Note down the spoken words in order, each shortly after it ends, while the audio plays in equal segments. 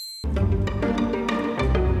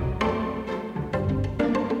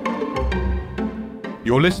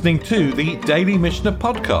You're listening to the Daily Mishnah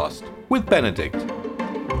Podcast with Benedict.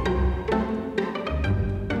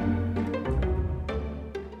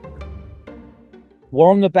 We're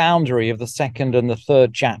on the boundary of the second and the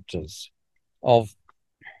third chapters of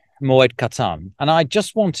Moed Katan, and I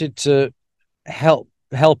just wanted to help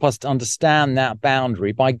us to understand that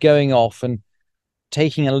boundary by going off and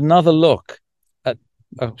taking another look at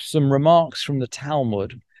some remarks from the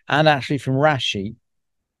Talmud and actually from Rashi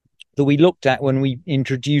that we looked at when we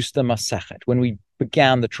introduced the Masechet, when we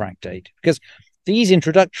began the tractate, because these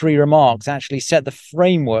introductory remarks actually set the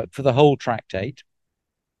framework for the whole tractate.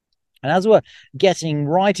 And as we're getting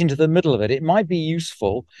right into the middle of it, it might be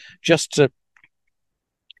useful just to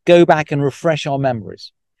go back and refresh our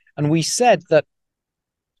memories. And we said that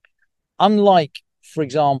unlike, for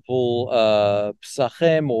example,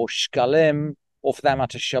 Psachim or Shkalim, or for that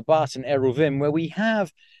matter, Shabbat and Eruvim, where we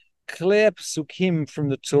have clear psukim from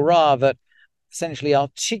the Torah that essentially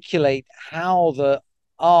articulate how the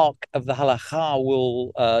arc of the halacha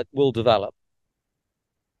will develop.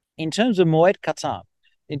 In terms of Moed Katan,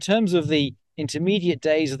 in terms of the intermediate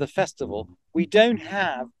days of the festival, we don't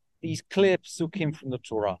have these clear psukim from the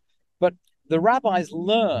Torah, but the rabbis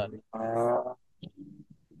learn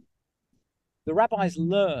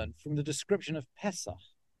from the description of Pesach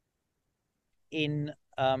in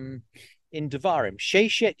Devarim.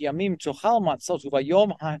 Sheishet yamim tochal matzot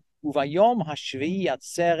uvayom hashvi'i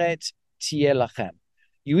atzeret tieh lachem.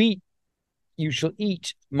 You shall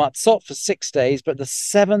eat matzot for 6 days, but the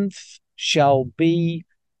seventh shall be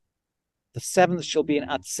an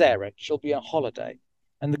atzeret, shall be a holiday.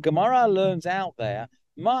 And the Gemara learns out there,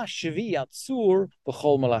 ma shvi'i atzur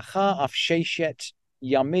b'chol malacha af sheishet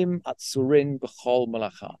yamim atzurin b'chol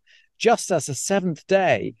malacha. Just as the seventh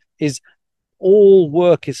day is all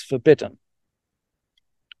work is forbidden,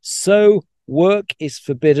 so work is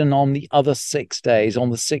forbidden on the other 6 days, on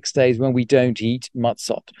the 6 days when we don't eat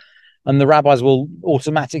matzot. And the rabbis will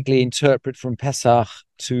automatically interpret from Pesach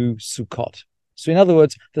to Sukkot. So in other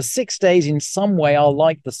words, the 6 days in some way are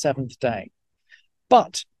like the seventh day,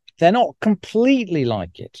 but they're not completely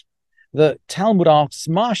like it. The Talmud asks,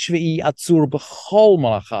 Ma shvi'i atzur b'chol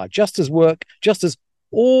malacha, just as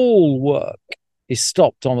all work is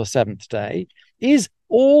stopped on the seventh day, is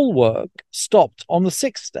all work stopped on the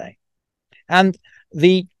sixth day? And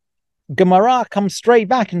the Gemara comes straight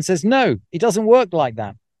back and says, no, it doesn't work like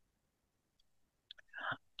that.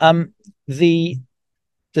 The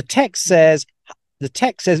text says,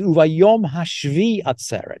 Uvayom hashvi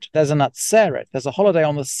atzeret. There's an atzeret. There's a holiday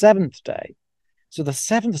on the seventh day. So the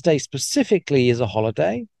seventh day specifically is a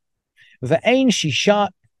holiday. Ve'ein shisha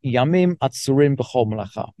yamim atzurim b'chol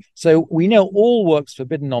malacha. So we know all work's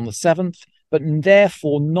forbidden on the seventh, but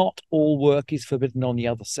therefore not all work is forbidden on the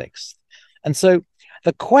other sixth. And so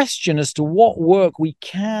the question as to what work we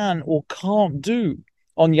can or can't do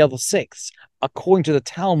on the other sixth, according to the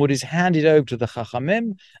Talmud, is handed over to the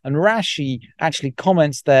Chachamim, and Rashi actually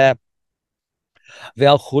comments there,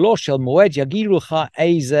 Ve'al chulo shel moed yagiru cha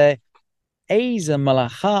eize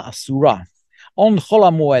malacha asura. On Chol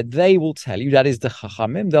HaMoed, they will tell you, that is the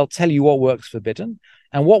Chachamim, they'll tell you what work's forbidden.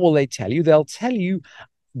 And what will they tell you? They'll tell you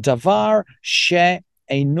davar she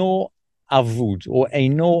eino avud, or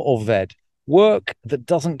eino oved, work that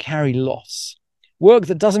doesn't carry loss. Work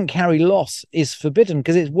that doesn't carry loss is forbidden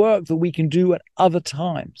because it's work that we can do at other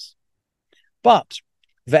times. But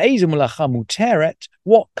ve'ezu malacha muteret,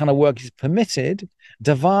 what kind of work is permitted?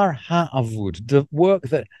 Davar ha'avud, the work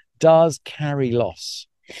that does carry loss.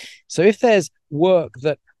 So if there's work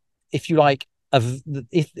that, if you like,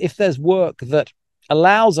 if there's work that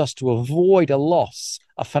allows us to avoid a loss,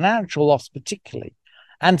 a financial loss particularly,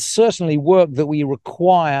 and certainly work that we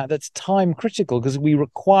require that's time critical because we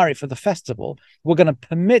require it for the festival, we're going to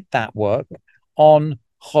permit that work on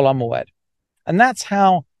Chol HaMoed. And that's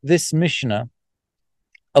how this Mishnah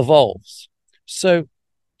evolves. So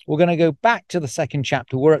we're going to go back to the second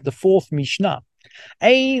chapter. We're at the fourth Mishnah.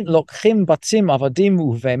 We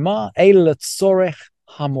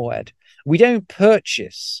don't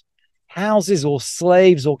purchase houses or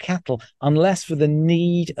slaves or cattle unless for the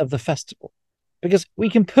need of the festival, because we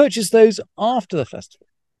can purchase those after the festival.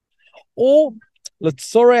 Or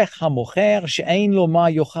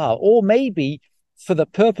maybe for the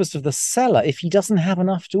purpose of the seller if he doesn't have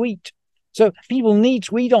enough to eat. So people need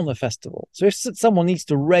to eat on the festival. So if someone needs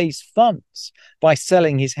to raise funds by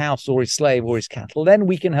selling his house or his slave or his cattle, then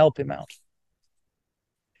we can help him out.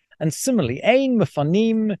 And similarly, ein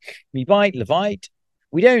mefanim mibait levite,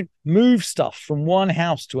 we don't move stuff from one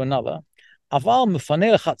house to another. Aval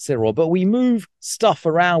mefaneh chatzero, but we move stuff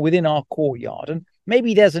around within our courtyard. And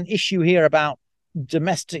maybe there's an issue here about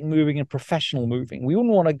domestic moving and professional moving. We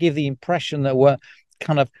wouldn't want to give the impression that we're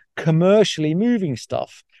kind of commercially moving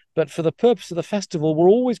stuff. But for the purpose of the festival, we're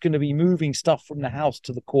always going to be moving stuff from the house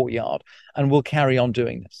to the courtyard, and we'll carry on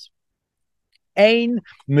doing this. Ein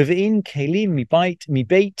mivin kelim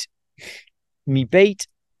mi beit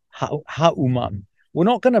ha'uman. We're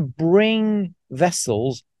not going to bring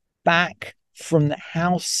vessels back from the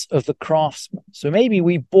house of the craftsman. So maybe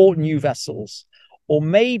we bought new vessels, or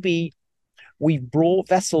maybe we've brought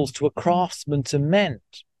vessels to a craftsman to mend,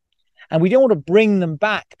 and we don't want to bring them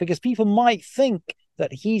back because people might think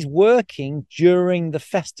that he's working during the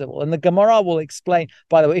festival. And the Gemara will explain,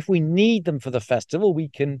 by the way, if we need them for the festival, we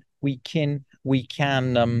can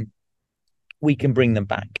bring them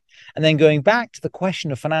back. And then going back to the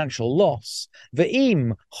question of financial loss,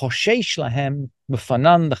 ve'im choshesh lahem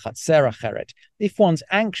mefanan lechatzer acheret. If one's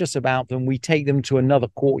anxious about them, we take them to another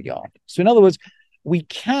courtyard. So in other words, we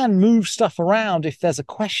can move stuff around if there's a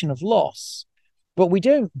question of loss, but we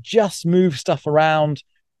don't just move stuff around.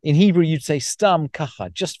 In Hebrew, you'd say stam kacha,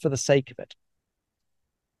 just for the sake of it.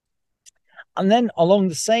 And then along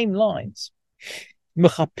the same lines,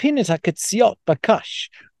 mechapinit haketziot bakash.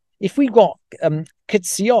 If we've got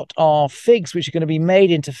ketziot are figs which are going to be made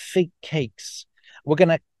into fig cakes,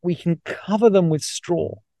 we can cover them with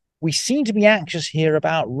straw. We seem to be anxious here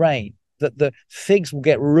about rain, that the figs will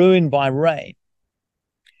get ruined by rain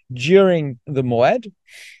during the Moed,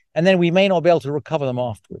 and then we may not be able to recover them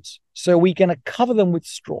afterwards. So we're going to cover them with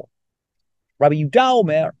straw. Rabbi Yudah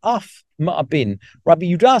Omer, af ma'abin. Rabbi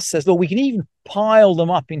Yudah says, look, we can even pile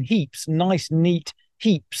them up in heaps, nice, neat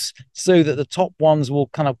heaps, so that the top ones will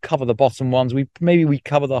kind of cover the bottom ones. Maybe we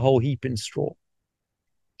cover the whole heap in straw.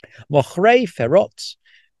 Mochrei ferot,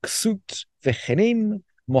 ksut v'chenim,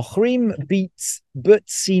 mochrim beats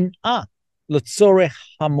b'tzin'ah l'tzorech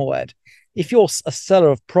hamoed. If you're a seller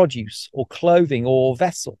of produce or clothing or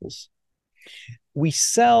vessels, we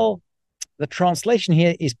sell, the translation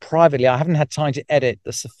here is privately. I haven't had time to edit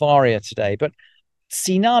the Sefaria today, but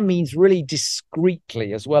Sina means really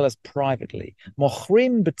discreetly as well as privately.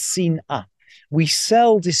 Mochrim b'tzin'ah. We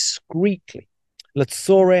sell discreetly.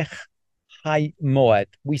 L'tzorech hamoed.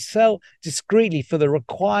 We sell discreetly for the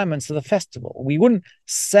requirements of the festival. We wouldn't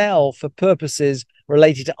sell for purposes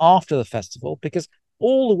related to after the festival, because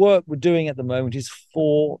all the work we're doing at the moment is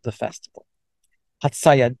for the festival.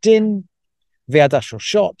 Hatzayadin,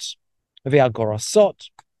 ve'adashoshot, ve'agorasot,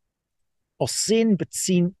 osin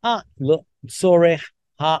b'tzin'ah l'tzorech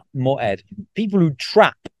ha'moed. People who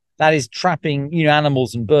trap, that is trapping,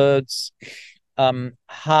 animals and birds. The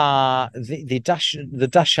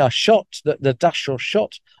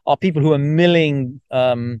dashashot are people who are milling,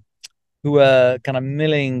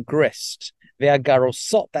 grist.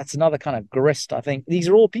 Ve'agarosot, that's another kind of grist, I think. These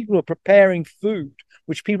are all people who are preparing food,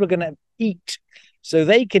 which people are going to eat. So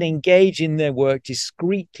they can engage in their work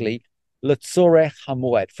discreetly, l'tzorech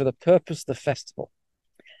hamoed, for the purpose of the festival.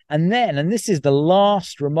 And this is the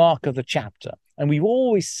last remark of the chapter. And we've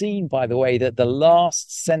always seen, by the way, that the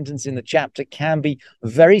last sentence in the chapter can be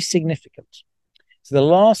very significant. So the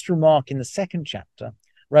last remark in the second chapter,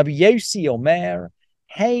 Rabbi Yossi Omer,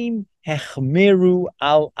 Heim hechmiru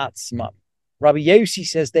al atzmam. Rabbi Yossi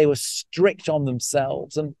says they were strict on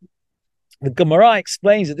themselves. And the Gemara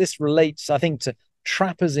explains that this relates, I think, to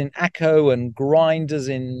trappers in Akko and grinders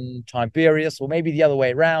in Tiberias, or maybe the other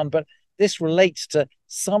way around. But this relates to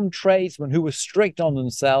some tradesmen who were strict on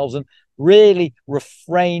themselves and really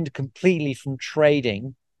refrained completely from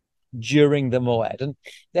trading during the Moed. And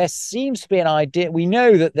there seems to be an idea. We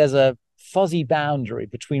know that there's a fuzzy boundary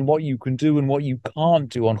between what you can do and what you can't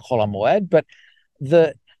do on Chol HaMoed, but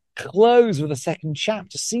the close of the second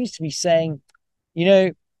chapter seems to be saying,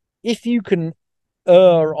 if you can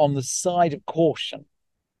err on the side of caution,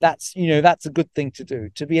 that's a good thing to do.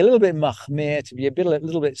 To be a little bit machmir, to be a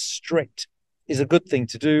little bit strict, is a good thing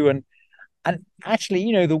to do. And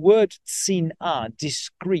actually, the word sin'ah,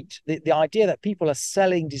 discreet, the idea that people are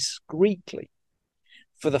selling discreetly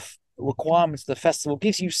for the requirements of the festival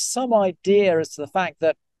gives you some idea as to the fact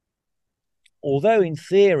that although in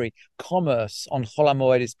theory commerce on Chol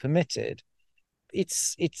HaMoed is permitted,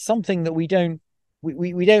 it's something that we don't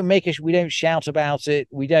shout about it.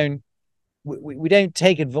 We don't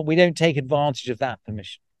take advantage of that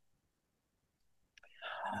permission.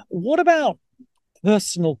 What about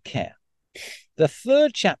personal care? The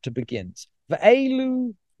third chapter begins,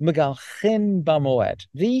 V'elu megalchin b'moed.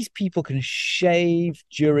 These people can shave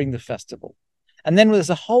during the festival. And then there's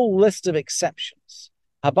a whole list of exceptions.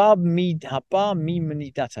 Haba mi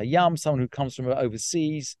manidat hayam, someone who comes from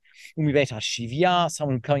overseas. Umibet hashivya,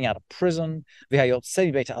 someone who's coming out of prison.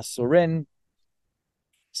 V'hayotse mibet asurin.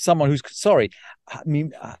 someone who's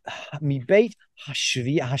mibeit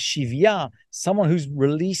hashivia, someone who's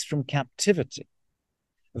released from captivity.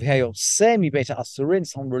 V'hayotze mibeit ha'asurin,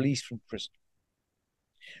 someone released from prison.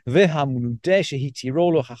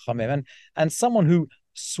 And someone who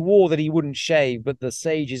swore that he wouldn't shave, but the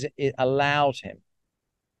sages allowed him.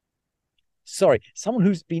 Someone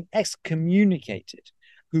who's been excommunicated,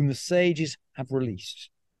 whom the sages have released.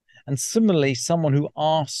 And similarly, someone who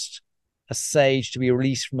asked a sage to be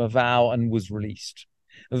released from a vow and was released.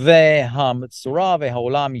 And a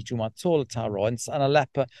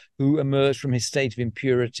leper who emerged from his state of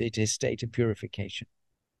impurity to his state of purification.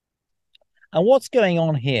 And what's going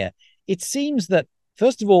on here? It seems that,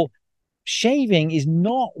 first of all, shaving is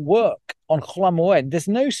not work on Chol HaMoed. There's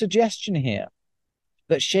no suggestion here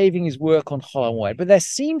that shaving is work on Chol HaMoed, but there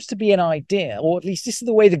seems to be an idea, or at least this is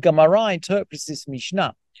the way the Gemara interprets this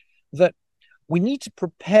Mishnah, that we need to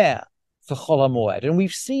prepare for Chol HaMoed. And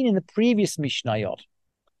we've seen in the previous Mishnayot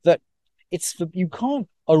that you can't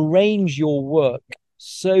arrange your work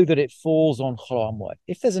so that it falls on Chol HaMoed.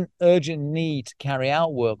 If there's an urgent need to carry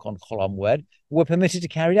out work on Chol HaMoed, we're permitted to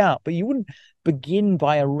carry it out, but you wouldn't begin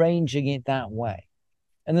by arranging it that way.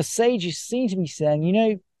 And the sages seem to be saying,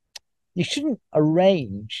 you shouldn't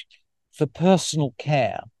arrange for personal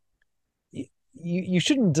care. You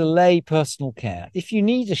shouldn't delay personal care. If you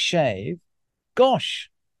need a shave, gosh,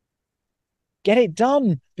 get it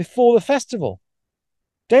done before the festival.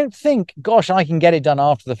 Don't think, gosh, I can get it done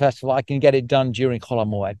after the festival. I can get it done during Chol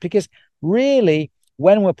HaMoed. Because really,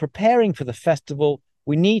 when we're preparing for the festival,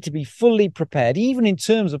 we need to be fully prepared, even in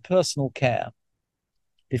terms of personal care,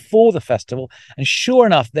 before the festival. And sure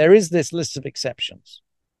enough, there is this list of exceptions,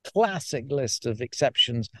 classic list of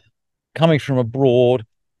exceptions coming from abroad,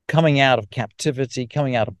 coming out of captivity,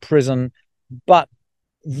 coming out of prison. But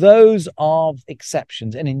those are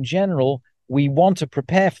exceptions. And in general, we want to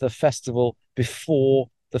prepare for the festival before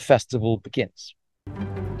the festival begins.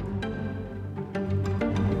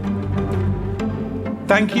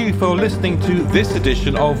 Thank you for listening to this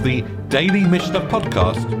edition of the Daily Mishnah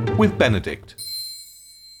Podcast with Benedict.